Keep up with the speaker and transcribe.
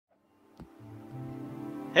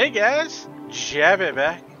Hey guys, Jabby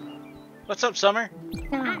back. What's up, Summer?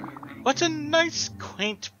 What a nice,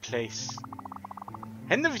 quaint place.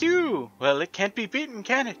 And the view, well, it can't be beaten,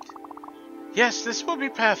 can it? Yes, this will be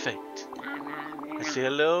perfect. I see a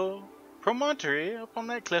little promontory up on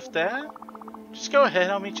that cliff there. Just go ahead,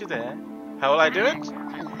 I'll meet you there. How will I do it?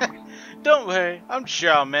 Don't worry, I'm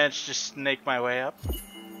sure I'll manage to snake my way up.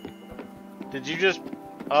 Did you just...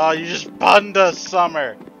 Oh, you just bunned us,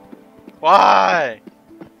 Summer. Why?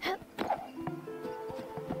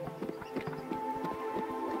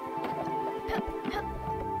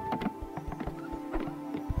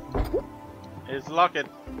 It's locked.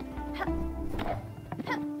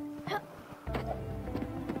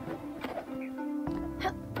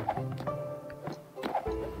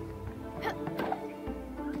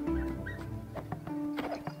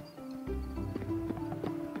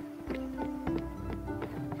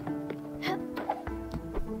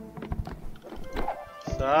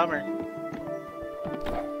 Summer.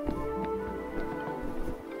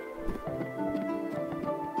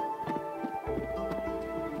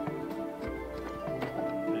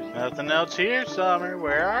 There's nothing else here, Summer.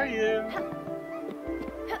 Where are you?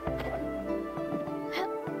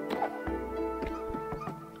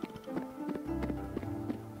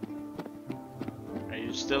 Are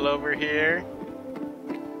you still over here?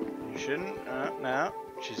 You shouldn't. No.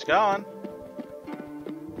 She's gone.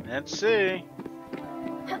 Let's see.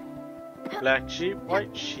 Black sheep,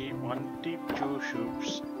 white sheep, one deep, two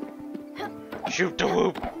shoops. Shoot the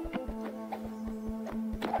whoop!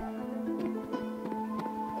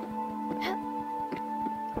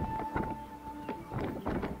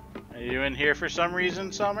 Are you in here for some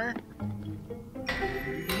reason, Summer?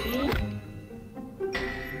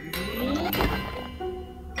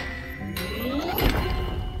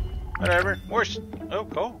 Whatever. Worse. Oh,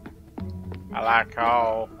 coal. I like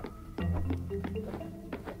coal.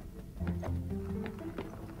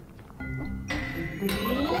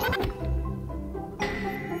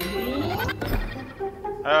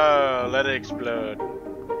 Oh, let it explode.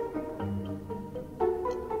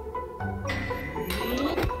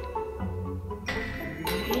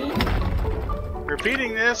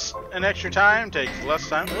 Repeating this an extra time takes less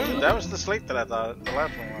time. Ooh, that was the slate that I thought the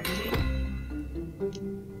last one was.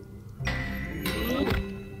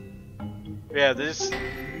 Yeah, this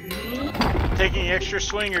taking an extra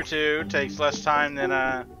swing or two takes less time than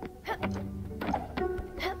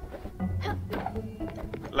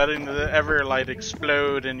letting the Everlight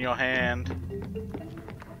explode in your hand.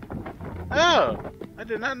 Oh, I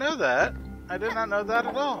did not know that. I did not know that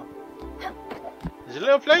at all. There's a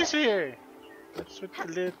little place here. What's with the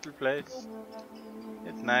little place?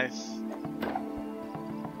 It's nice.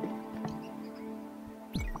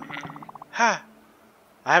 Ha!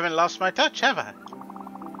 I haven't lost my touch, have I?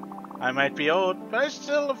 I might be old, but I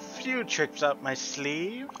still have a few tricks up my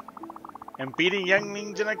sleeve. And beating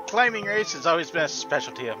younglings in a climbing race has always been a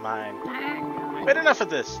specialty of mine. But enough of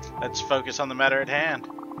this. Let's focus on the matter at hand.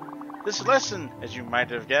 This lesson, as you might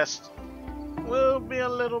have guessed, will be a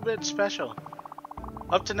little bit special.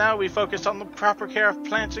 Up to now, we focused on the proper care of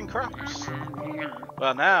plants and crops.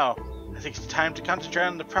 Well, now, I think it's time to concentrate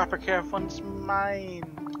on the proper care of one's mind.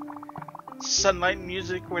 Sunlight and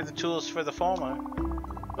music were the tools for the former.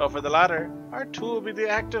 Well, for the latter, our tool will be the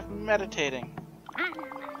act of meditating.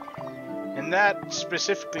 And that's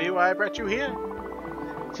specifically why I brought you here.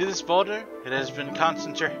 See this boulder? It has been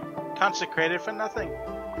consecrated for nothing.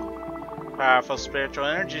 Powerful spiritual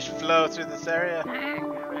energies flow through this area.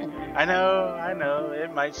 I know,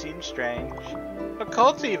 it might seem strange.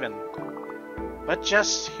 Occult even. But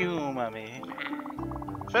just humor me.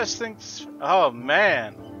 First things... Oh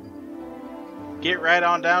man. Get right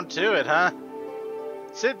on down to it, huh?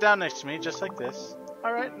 Sit down next to me just like this.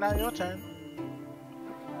 Alright, now your turn.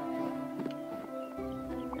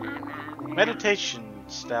 Meditation,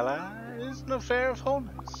 Stella, is an affair of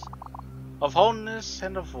wholeness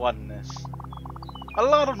and of oneness. A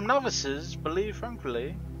lot of novices believe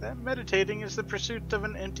wrongfully that meditating is the pursuit of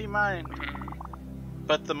an empty mind.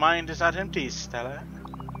 But the mind is not empty, Stella.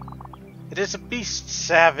 It is a beast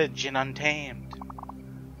savage and untamed,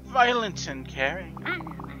 violent and caring,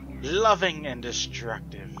 loving and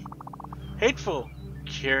destructive, hateful,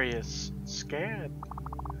 curious, scared.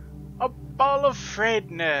 A ball of frayed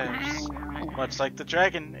nerves. Much like the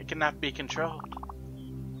dragon, it cannot be controlled.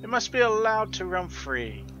 It must be allowed to roam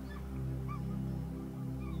free.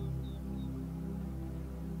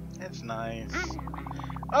 It's nice.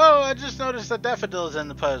 Oh, I just noticed the daffodil is in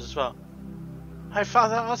the pose as well. My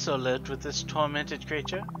father also lived with this tormented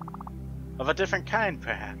creature. Of a different kind,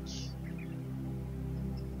 perhaps.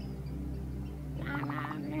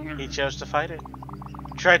 He chose to fight it.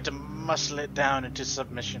 tried to muscle it down into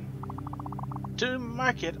submission, to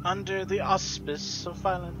mark it under the auspice of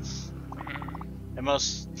violence, and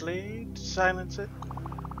mostly to silence it.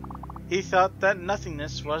 He thought that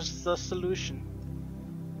nothingness was the solution.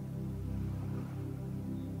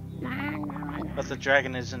 But the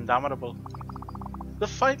dragon is indomitable. The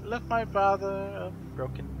fight left my father a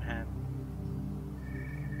broken man.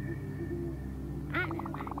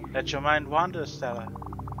 Let your mind wander, Stella.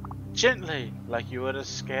 Gently, like you would a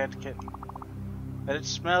scared kitten. Let it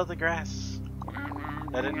smell the grass.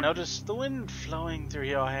 Let it notice the wind flowing through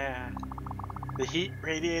your hair. The heat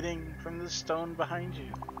radiating from the stone behind you.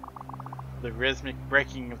 The rhythmic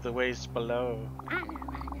breaking of the waves below.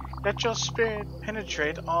 Let your spirit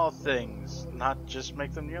penetrate all things, not just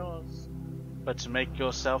make them yours, but to make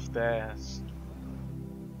yourself theirs.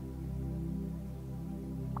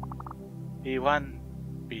 Be one,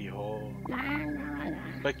 be whole,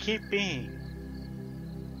 but keep being.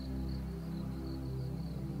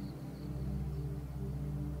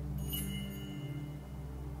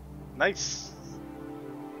 Nice.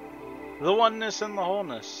 The oneness and the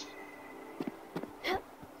wholeness.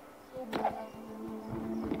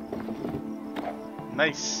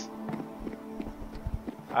 Nice.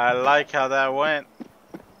 I like how that went.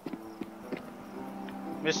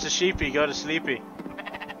 Mr. Sheepy, go to sleepy.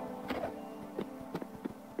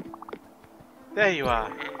 There you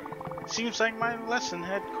are. Seems like my lesson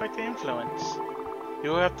had quite the influence.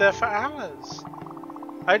 You were up there for hours.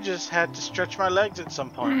 I just had to stretch my legs at some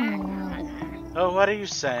point. Oh, what are you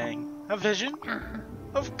saying? A vision?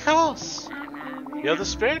 Of course! You're the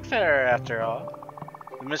Spiritfarer, after all.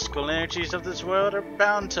 The mystical energies of this world are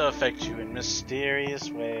bound to affect you in mysterious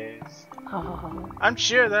ways. I'm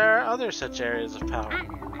sure there are other such areas of power.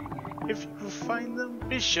 If you find them,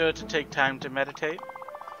 be sure to take time to meditate.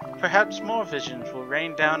 Perhaps more visions will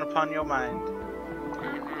rain down upon your mind.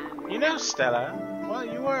 You know, Stella, while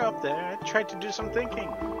you were up there, I tried to do some thinking.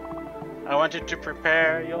 I wanted to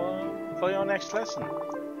prepare for your next lesson.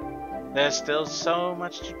 There's still so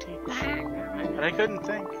much to teach, but I couldn't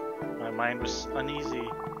think. My mind was uneasy.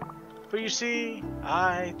 For you see,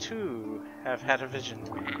 I too have had a vision.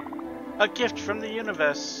 A gift from the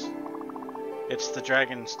universe. It's the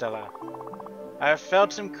dragon, Stella. I have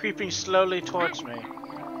felt him creeping slowly towards me.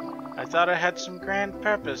 I thought I had some grand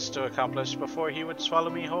purpose to accomplish before he would swallow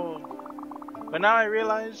me whole. But now I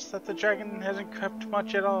realize that the dragon hasn't crept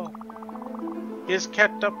much at all. He has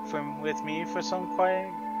kept up with me for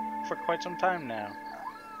quite some time now.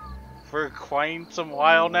 For quite some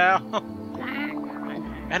while now.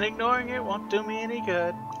 And ignoring it won't do me any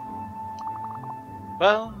good.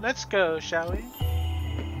 Well, let's go, shall we?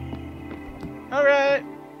 Alright.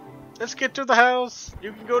 Let's get to the house.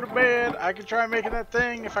 You can go to bed. I can try making that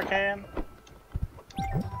thing if I can.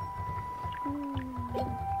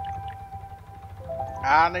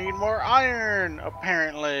 I need more iron,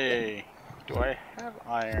 apparently. Do I have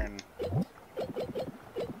iron?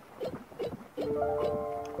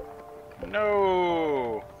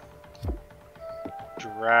 No.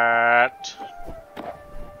 Drat.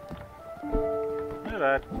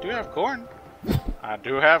 I do have corn. I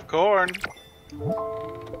do have corn.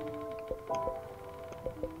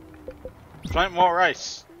 Plant more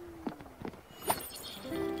rice.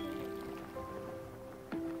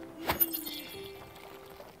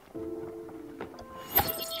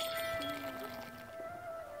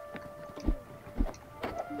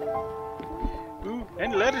 Ooh,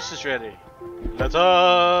 and lettuce is ready.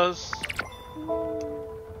 Lettuce.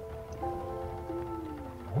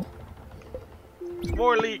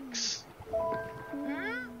 More leeks.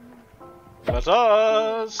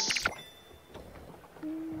 Lettuce.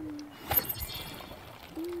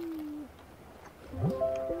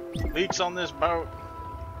 Leaks on this boat.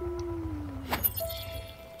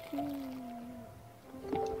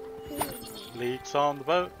 Leaks on the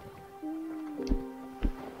boat.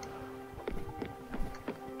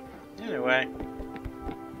 Anyway,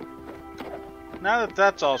 now that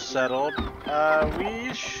that's all settled,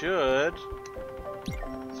 we should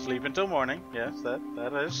sleep until morning. Yes, that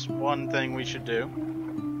is one thing we should do.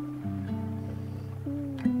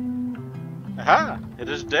 Aha! It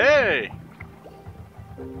is day!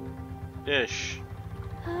 Ish.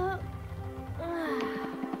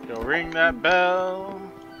 Go ring that bell.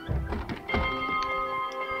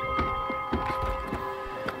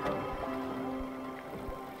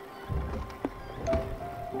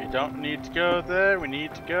 We don't need to go there, we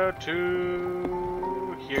need to go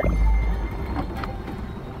to here.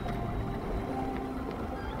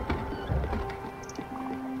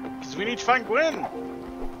 Because we need to find Gwen.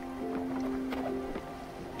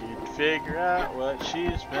 figure out what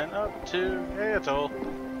she's been up to. Hey, it's all.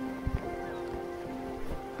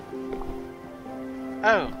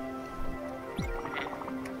 Oh.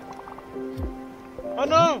 Oh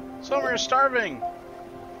no! Some are starving!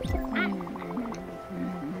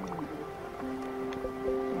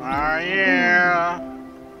 Oh yeah!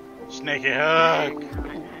 Sneaky hug!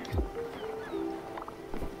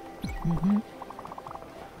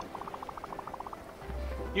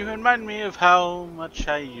 You remind me of how much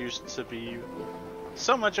I used to be.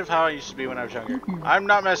 So much of how I used to be when I was younger. I'm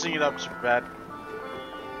not messing it up so bad.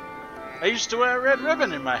 I used to wear a red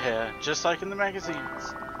ribbon in my hair, just like in the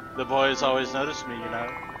magazines. The boys always noticed me, you know.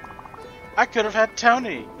 I could have had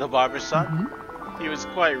Tony, the barber's son. He was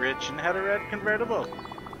quite rich and had a red convertible.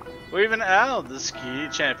 Or even Al, the ski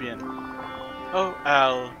champion. Oh,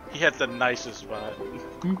 Al, he had the nicest butt.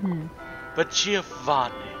 But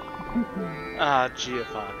Giovanni. Ah,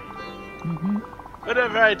 Giovanni.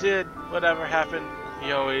 Whatever I did, whatever happened,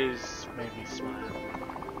 he always made me smile.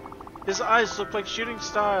 His eyes looked like shooting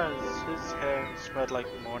stars. His hair smelled like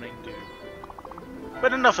morning dew.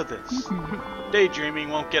 But enough of this. Daydreaming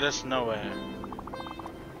won't get us nowhere.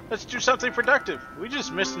 Let's do something productive. We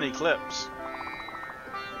just missed an eclipse.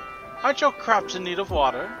 Aren't your crops in need of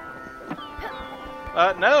water?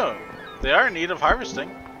 No. They are in need of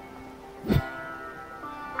harvesting.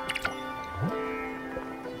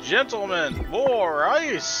 Gentlemen, more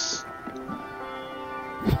ice!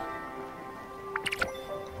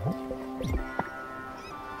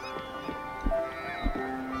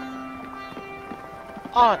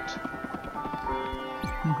 Odd.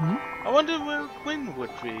 I wonder where Gwen would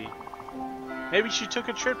be. Maybe she took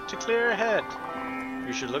a trip to clear her head.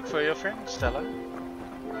 You should look for your friend, Stella.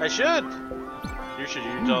 I should. You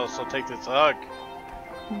should also take this hug.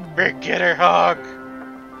 Big getter hug.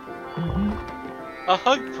 A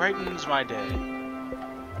hug brightens my day.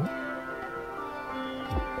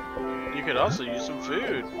 You could also use some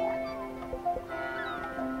food.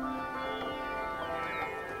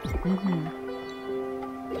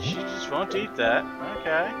 She just won't eat that.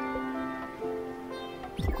 Okay.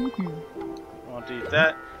 Won't eat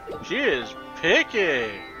that. She is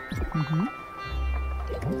picky.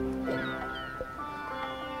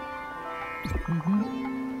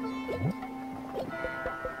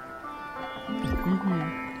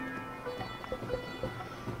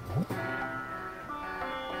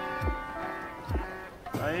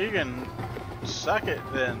 Well, you can suck it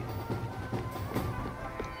then.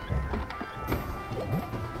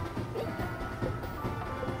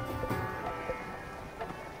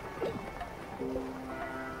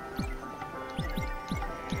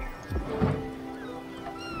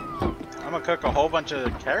 I'm gonna cook a whole bunch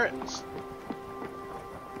of carrots.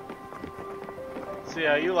 See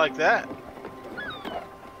how you like that.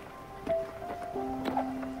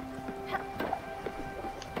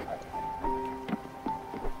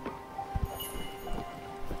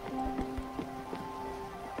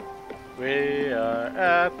 We are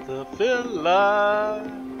at the villa,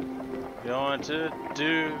 going to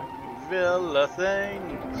do villa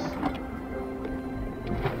things.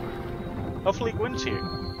 Hopefully Gwen's here.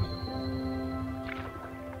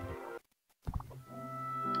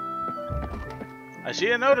 I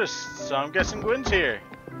see a notice, so I'm guessing Gwen's here.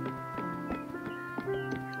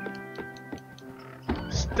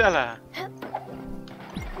 Stella.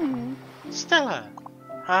 Stella.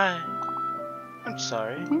 Hi. I'm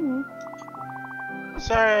sorry.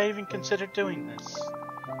 Sorry I even considered doing this.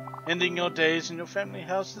 Ending your days in your family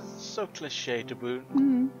house is so cliche to boot.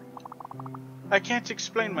 I can't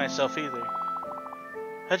explain myself either.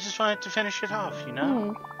 I just wanted to finish it off, you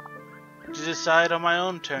know? To decide on my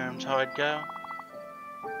own terms how I'd go.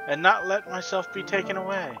 And not let myself be taken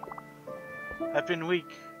away. I've been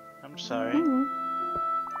weak. I'm sorry.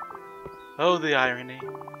 Oh, the irony.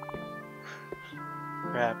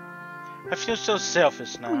 Crap. I feel so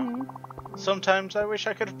selfish now. Sometimes I wish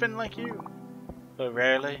I could have been like you. But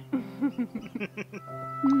rarely.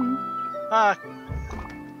 Ah,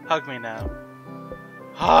 hug me now.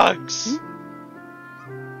 Hugs!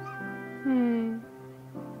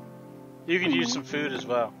 You could use some food as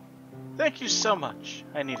well. Thank you so much.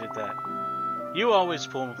 I needed that. You always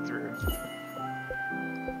pull me through.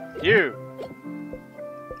 You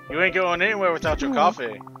ain't going anywhere without your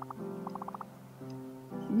coffee.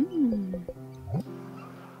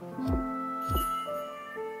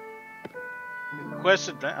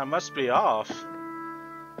 Requested, I must be off.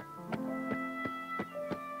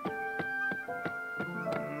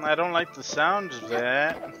 I don't like the sound of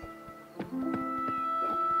that.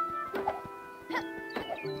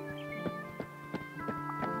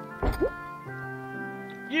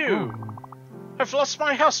 I've lost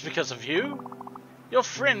my house because of you. Your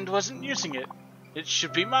friend wasn't using it. It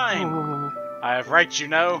should be mine. I have rights, you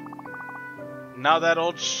know. Now that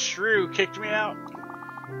old shrew kicked me out,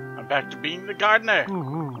 I'm back to being the gardener.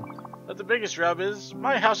 But the biggest rub is,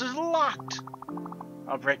 my house is locked.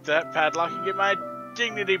 I'll break that padlock and get my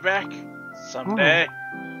dignity back someday.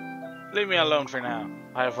 Leave me alone for now.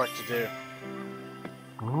 I have work to do.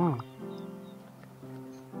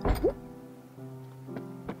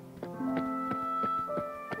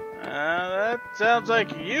 That sounds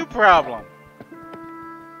like a you problem.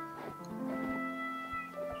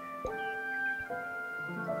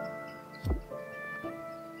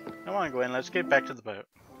 Come on, Gwen, let's get back to the boat.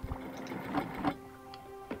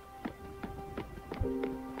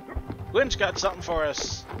 Gwen's got something for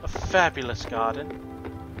us. A fabulous garden.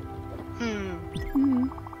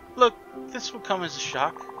 Look, this will come as a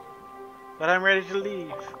shock. But I'm ready to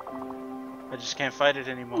leave. I just can't fight it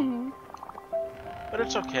anymore. But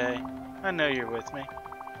it's okay. I know you're with me.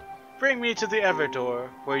 Bring me to the Everdoor,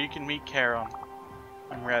 where you can meet Charon.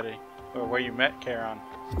 I'm ready. Or where you met Charon.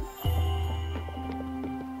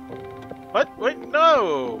 What? Wait,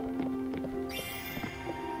 no!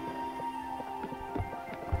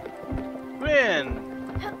 Gwen!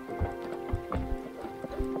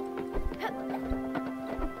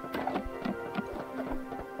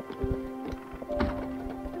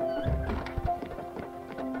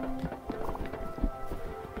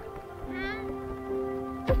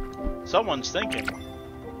 Someone's thinking.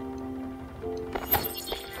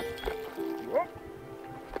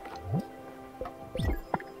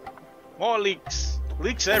 More leaks.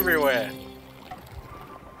 Leaks everywhere.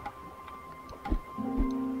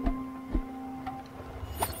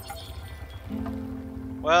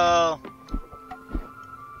 Well,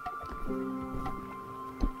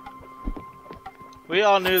 we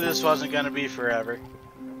all knew this wasn't going to be forever.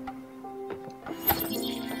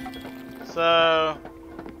 So,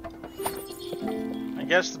 I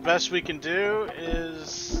guess the best we can do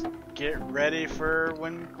is get ready for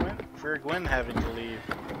Gwen having to leave.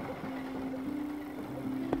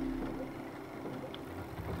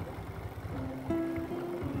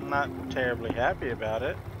 I'm not terribly happy about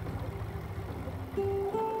it.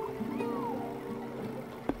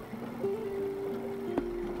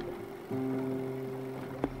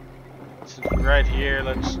 Since we're right here,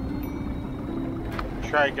 let's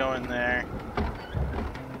try going there.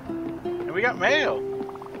 And we got mail!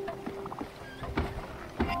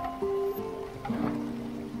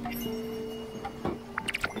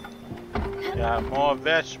 Got more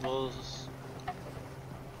vegetables.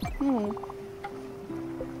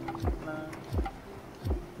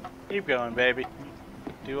 Keep going, baby.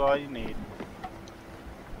 Do all you need.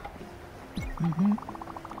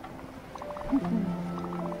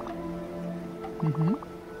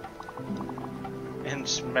 And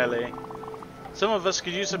smelly. Some of us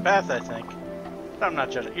could use a bath, I think. But I'm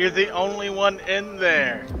not judging. You're the only one in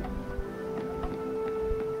there.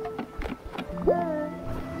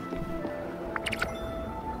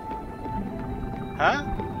 Huh?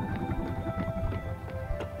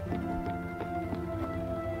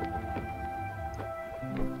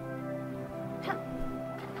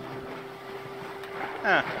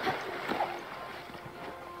 Huh.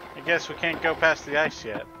 I guess we can't go past the ice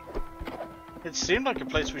yet. It seemed like a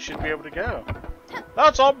place we should be able to go.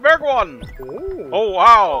 That's a big one! Oh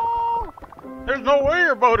wow! There's no way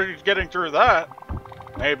your boat is getting through that.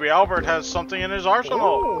 Maybe Albert has something in his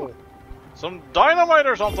arsenal. Some dynamite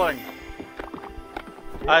or something.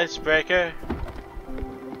 Icebreaker.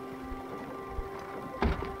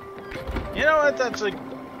 You know what? That's a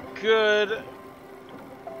good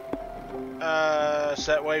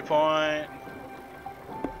set waypoint.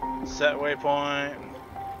 Set waypoint.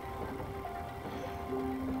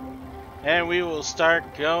 And we will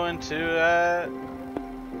start going to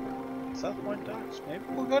South Point Docks. Maybe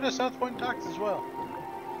we'll go to South Point Docks as well.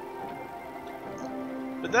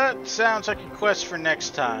 But that sounds like a quest for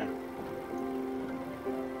next time.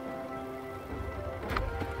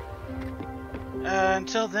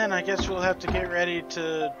 Until then, I guess we'll have to get ready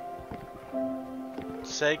to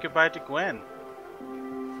say goodbye to Gwen.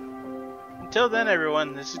 Until then,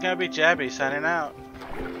 everyone, this is going to be Jabby signing out.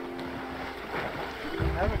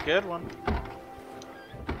 Have a good one.